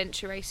those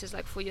adventure races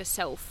like for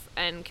yourself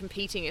and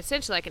competing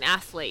essentially like an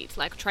athlete,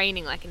 like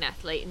training like an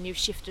athlete, and you've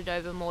shifted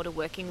over more to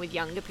working with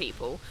younger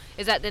people.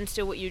 Is that then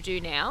still what you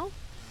do now?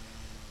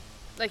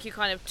 Like you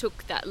kind of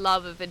took that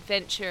love of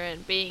adventure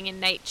and being in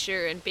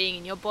nature and being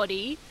in your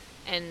body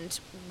and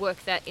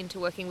work that into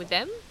working with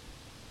them?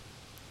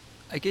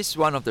 I guess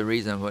one of the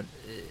reasons what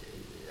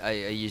I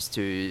used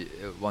to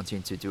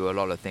wanting to do a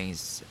lot of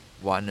things,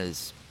 one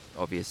is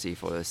obviously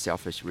for a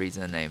selfish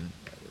reason and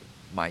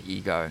my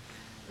ego,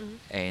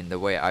 and the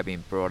way I've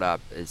been brought up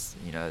is,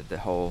 the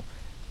whole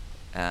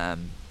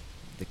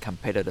the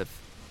competitive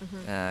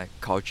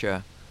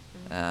culture.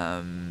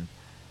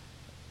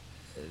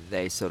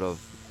 They sort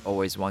of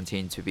always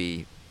wanting to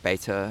be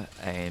better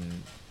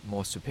and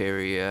more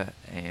superior,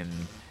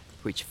 and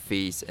which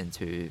feeds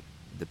into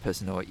the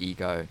personal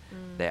ego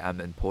that I'm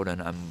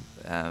important,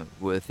 I'm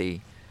worthy.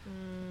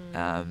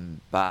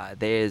 But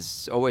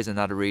there's always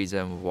another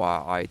reason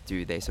why I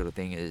do that sort of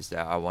thing, is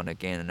that I want to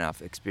gain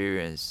enough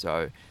experience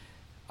so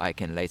I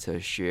can later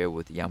share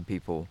with young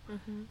people.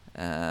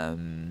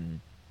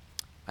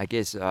 I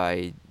guess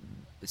I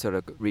sort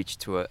of reached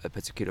to a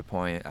particular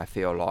point. I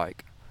feel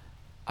like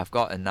I've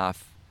got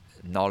enough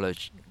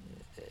knowledge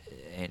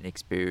and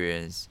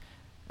experience.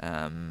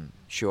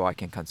 Sure, I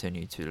can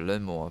continue to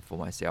learn more for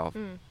myself,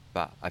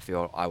 but I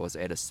feel I was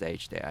at a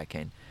stage that I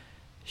can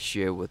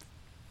share with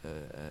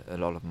a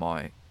lot of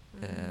my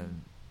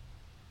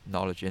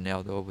knowledge in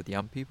outdoor with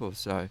young people.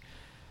 So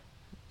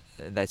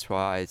that's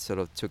why I sort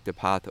of took the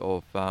path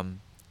of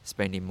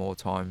spending more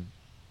time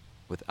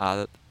with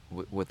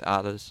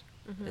others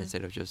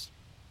instead of just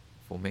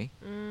for me.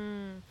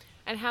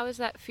 And how is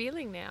that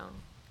feeling now?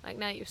 Like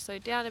now you've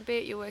slowed down a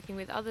bit, you're working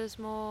with others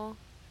more.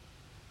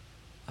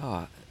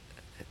 Oh,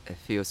 it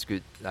feels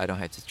good. I don't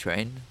have to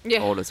train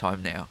all the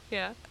time now.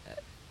 Yeah.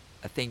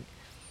 I think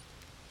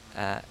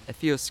it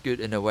feels good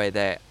in a way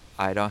that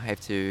I don't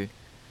have to,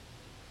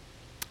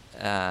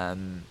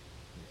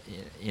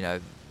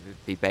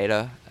 be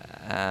better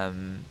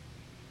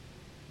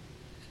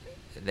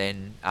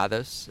than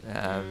others.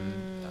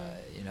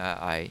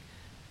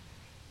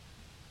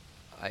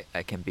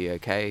 I can be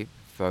okay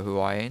for who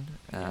I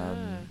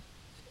am.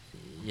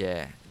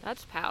 Yeah.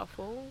 That's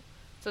powerful.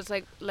 So it's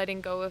like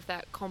letting go of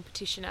that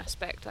competition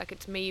aspect, like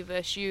it's me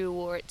versus you,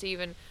 or it's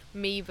even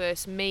me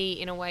versus me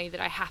in a way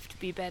that I have to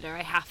be better,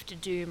 I have to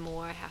do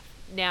more,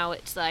 now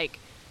it's like,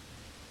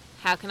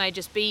 how can I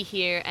just be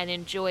here and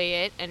enjoy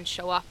it and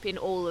show up in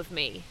all of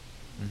me?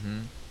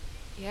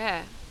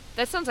 Yeah,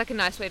 that sounds like a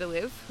nice way to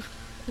live.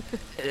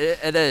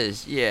 It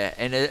is, yeah,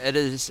 and it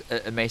is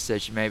a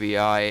message maybe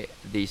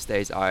these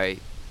days I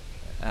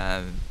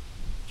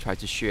try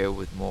to share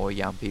with more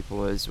young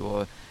people as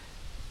well.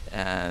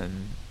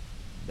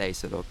 They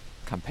sort of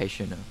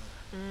compassionate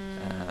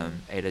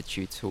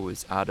attitude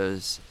towards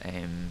others,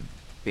 and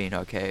being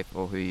okay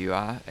for who you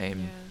are,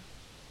 and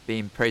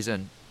being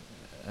present,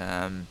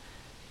 and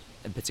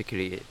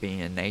particularly being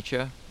in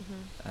nature,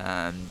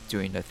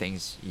 doing the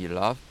things you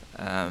love.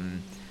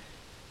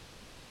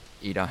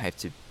 You don't have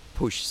to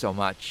push so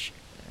much,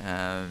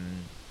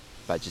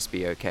 but just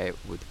be okay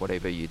with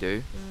whatever you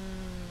do.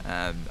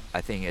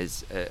 I think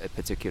as a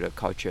particular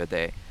culture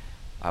that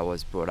I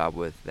was brought up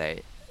with,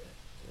 that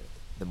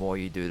the more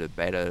you do, the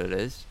better it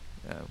is,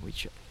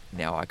 which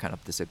now I kind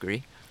of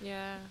disagree.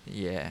 Yeah.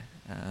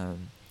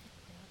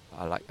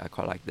 I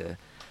quite like the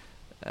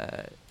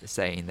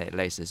saying that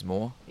less is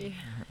more.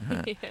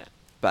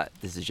 But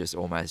this is just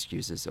all my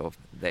excuses of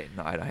that.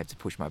 No, I don't have to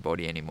push my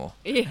body anymore.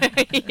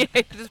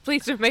 Just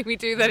please don't make me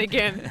do that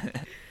again.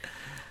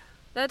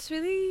 That's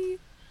really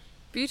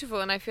beautiful,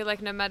 and I feel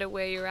like no matter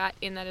where you're at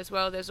in that as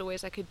well, there's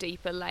always like a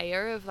deeper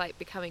layer of like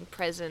becoming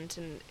present,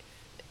 and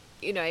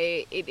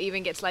it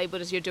even gets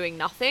labeled as you're doing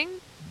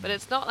nothing, but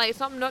it's not like,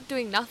 I'm not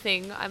doing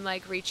nothing. I'm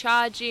like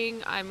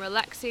recharging, I'm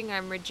relaxing,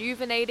 I'm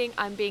rejuvenating,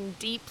 I'm being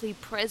deeply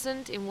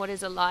present in what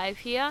is alive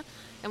here.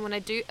 And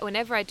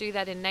whenever I do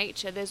that in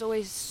nature, there's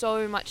always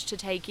so much to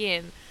take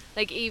in.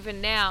 Like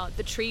even now,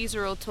 the trees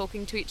are all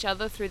talking to each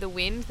other through the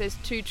wind. There's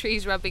two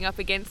trees rubbing up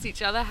against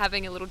each other,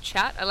 having a little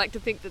chat. I like to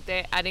think that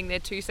they're adding their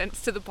 2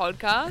 cents to the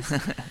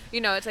podcast.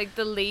 It's like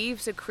the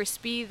leaves are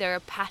crispy. There are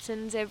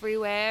patterns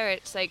everywhere.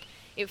 It's like,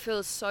 it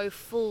feels so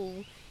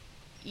full,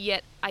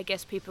 yet I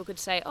guess people could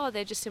say, oh,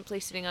 they're just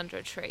simply sitting under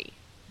a tree.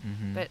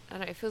 But I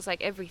don't know, it feels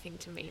like everything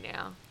to me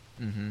now,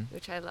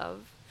 which I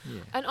love.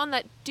 Yeah. And on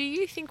that, do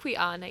you think we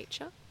are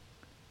nature?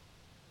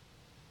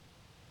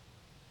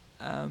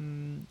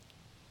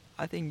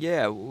 I think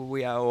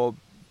we are all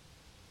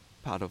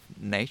part of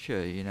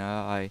nature.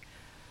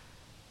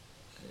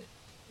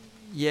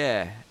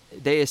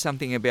 There is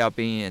something about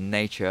being in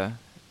nature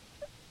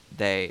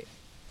that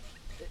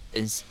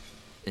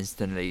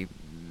instantly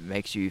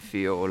makes you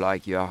feel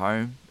like you're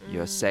home,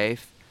 you're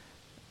safe.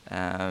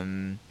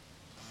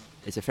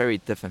 It's a very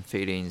different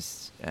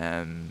feelings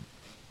than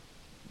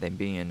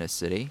being in a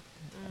city.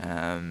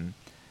 And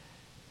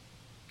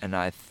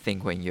I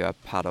think when you're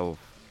part of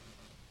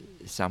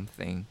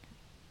something,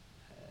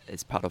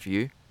 it's part of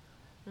you.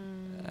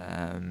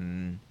 I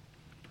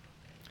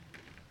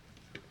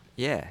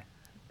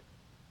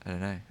don't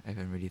know. I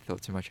haven't really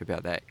thought too much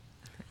about that.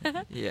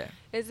 Yeah.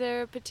 Is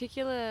there a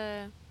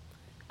particular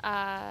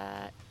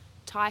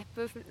type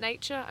of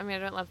nature? I mean, I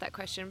don't love that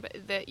question,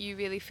 but that you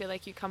really feel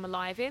like you come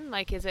alive in?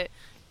 Like, is it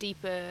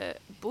deeper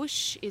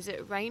bush? Is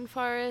it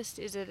rainforest?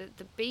 Is it at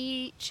the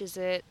beach? Is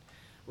it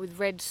with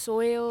red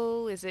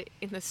soil? Is it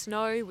in the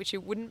snow, which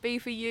it wouldn't be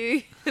for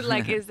you?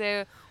 Like, is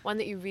there one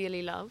that you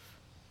really love?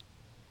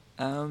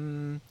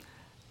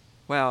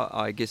 Well,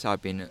 I guess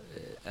I've been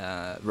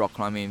rock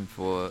climbing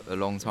for a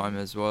long time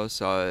as well,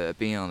 so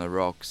being on the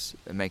rocks,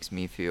 it makes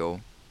me feel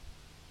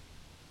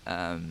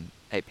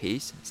at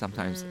peace,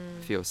 sometimes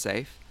feel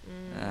safe.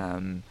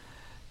 In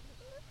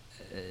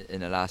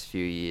the last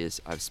few years,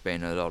 I've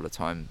spent a lot of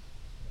time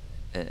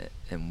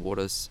in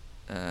waters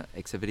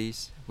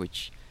activities,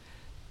 which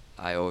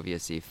I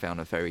obviously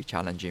found it very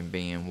challenging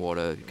being in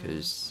water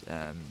because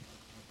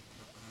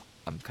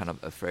I'm kind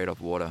of afraid of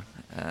water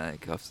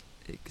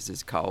because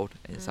it's cold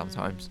and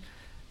sometimes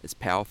it's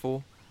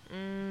powerful.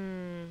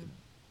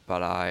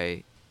 But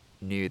I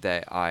knew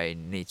that I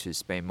need to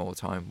spend more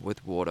time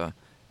with water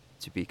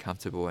to be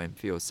comfortable and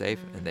feel safe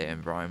in the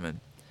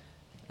environment.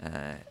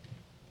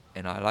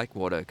 And I like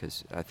water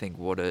because I think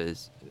water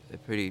is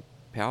pretty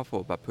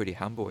powerful but pretty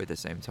humble at the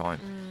same time.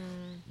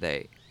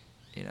 That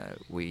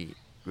we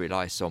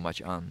rely so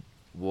much on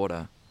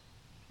water,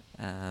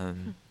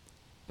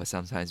 but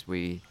sometimes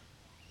we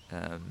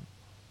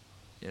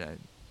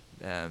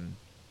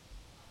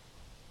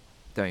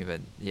don't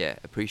even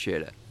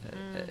appreciate it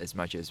as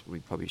much as we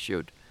probably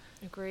should.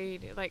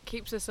 Agreed. It like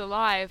keeps us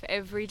alive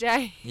every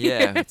day.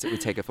 Yeah, we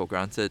take it for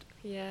granted.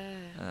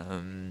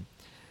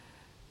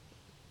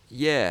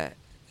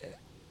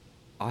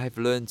 I've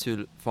learned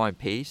to find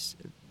peace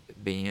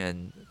being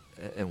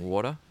in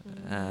water,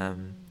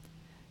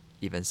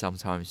 even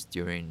sometimes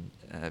during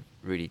a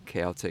really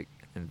chaotic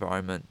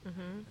environment.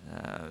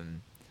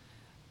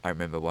 I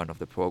remember one of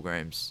the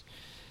programs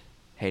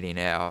heading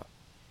out,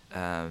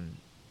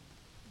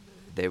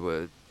 there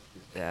were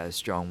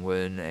strong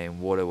wind and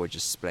water were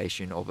just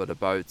splashing over the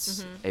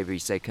boats every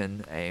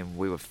second, and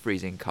we were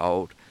freezing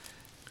cold,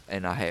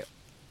 and I had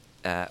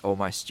all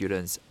my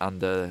students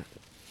under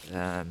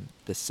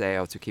the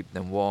sail to keep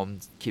them warm,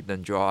 keep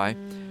them dry,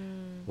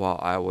 while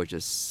I was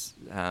just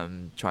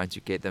trying to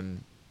get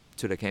them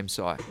to the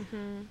campsite.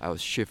 I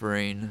was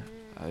shivering.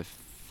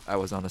 I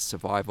was on a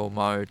survival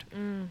mode,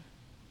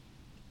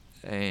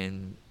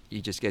 and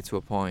you just get to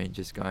a point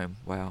just going,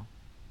 wow,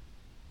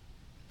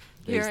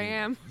 here I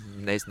am.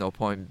 There's no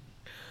point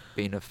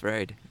being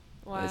afraid.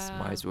 Wow.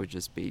 Might as well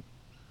just be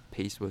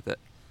peace with it,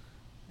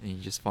 and you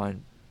just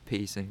find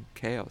peace in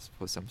chaos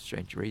for some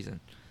strange reason.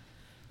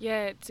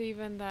 Yeah, it's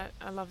even that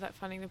I love that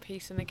finding the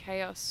peace in the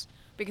chaos,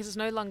 because it's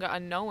no longer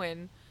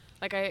unknown.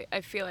 Like I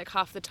feel like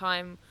half the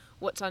time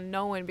what's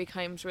unknown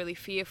becomes really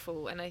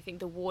fearful, and I think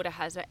the water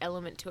has an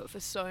element to it for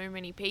so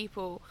many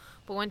people.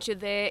 But once you're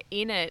there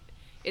in it,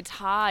 it's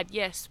hard,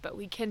 yes, but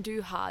we can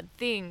do hard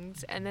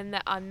things, and then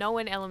the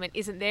unknown element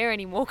isn't there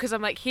anymore, because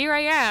I'm like, here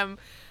I am,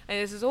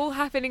 and this is all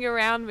happening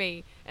around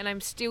me, and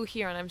I'm still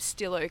here, and I'm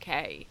still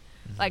okay.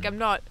 Like, I'm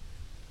not,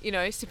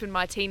 sipping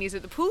martinis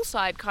at the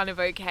poolside kind of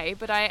okay,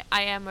 but I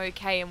am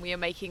okay, and we are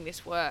making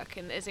this work,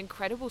 and there's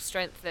incredible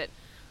strength that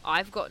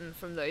I've gotten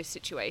from those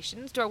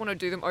situations. Do I want to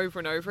do them over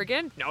and over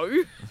again?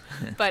 No.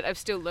 But I've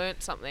still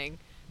learnt something,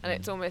 and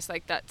it's almost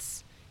like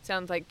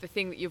sounds like the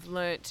thing that you've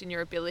learnt in your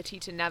ability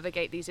to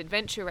navigate these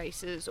adventure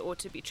races or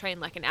to be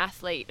trained like an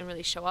athlete and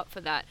really show up for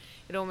that.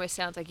 It almost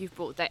sounds like you've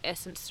brought that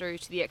essence through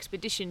to the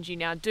expeditions you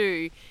now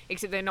do,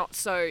 except they're not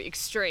so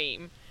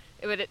extreme.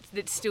 But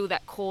it's still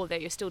that core there.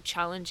 You're still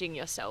challenging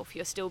yourself.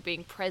 You're still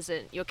being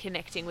present. You're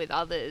connecting with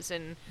others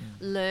and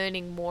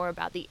learning more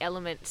about the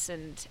elements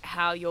and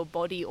how your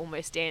body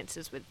almost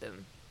dances with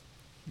them.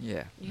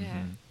 Yeah.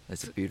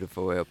 That's a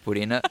beautiful way of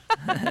putting it.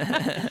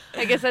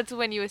 I guess that's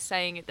when you were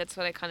saying it. That's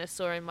what I kind of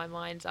saw in my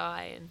mind's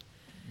eye. And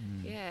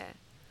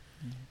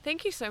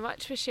thank you so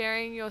much for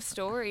sharing your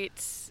story.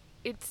 It's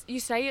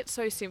you say it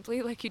so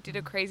simply, like you did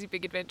a crazy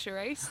big adventure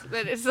race,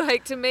 but it's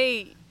like, to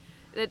me,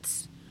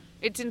 it's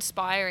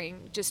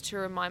inspiring just to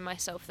remind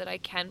myself that I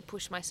can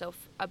push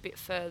myself a bit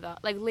further,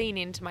 like lean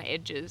into my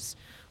edges.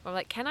 I'm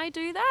like, can I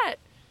do that?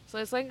 So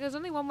it's like, there's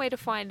only one way to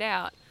find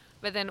out,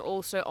 but then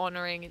also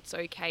honouring it's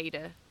okay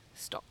to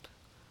stop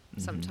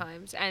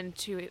sometimes, and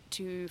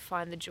to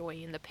find the joy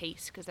in the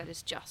peace, because that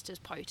is just as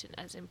potent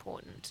as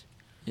important.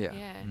 Yeah.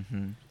 Yeah.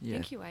 Yeah.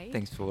 Thank you, Wade.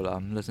 Thanks for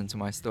listening to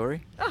my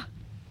story.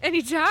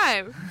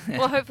 Anytime.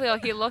 Well, hopefully I'll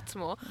hear lots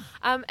more.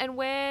 And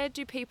where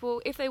do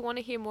people, if they want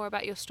to hear more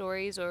about your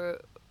stories or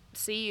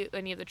see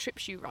any of the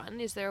trips you run,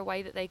 is there a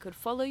way that they could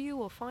follow you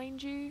or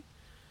find you?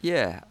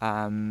 Yeah,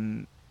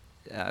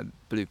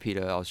 Blue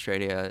Peter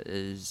Australia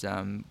is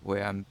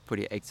where I'm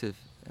pretty active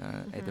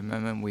at the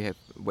moment. We have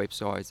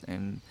websites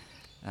and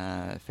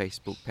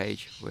Facebook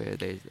page where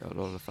there's a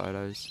lot of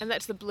photos. And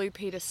that's the Blue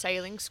Peter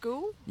Sailing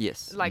School?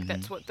 Yes. Like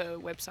that's what the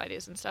website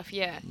is and stuff.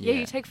 Yeah. Yeah,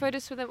 you take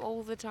photos for them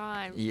all the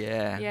time.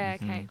 Yeah. Yeah,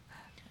 okay.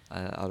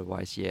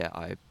 Otherwise,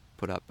 I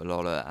put up a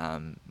lot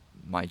of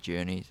my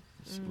journeys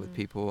with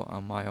people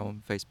on my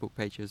own Facebook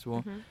page as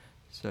well.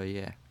 So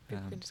yeah.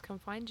 People can just come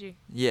find you.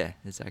 Yeah,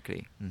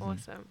 exactly.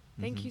 Awesome.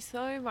 Thank you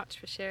so much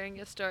for sharing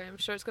your story. I'm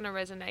sure it's going to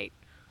resonate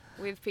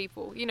with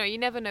people. You know, you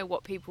never know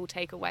what people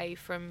take away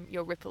from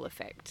your ripple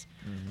effect.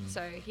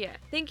 So yeah,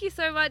 thank you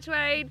so much,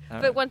 Wade.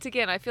 But once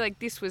again, I feel like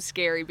this was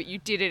scary, but you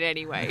did it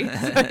anyway.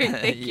 So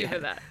thank you for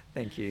that.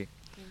 Thank you.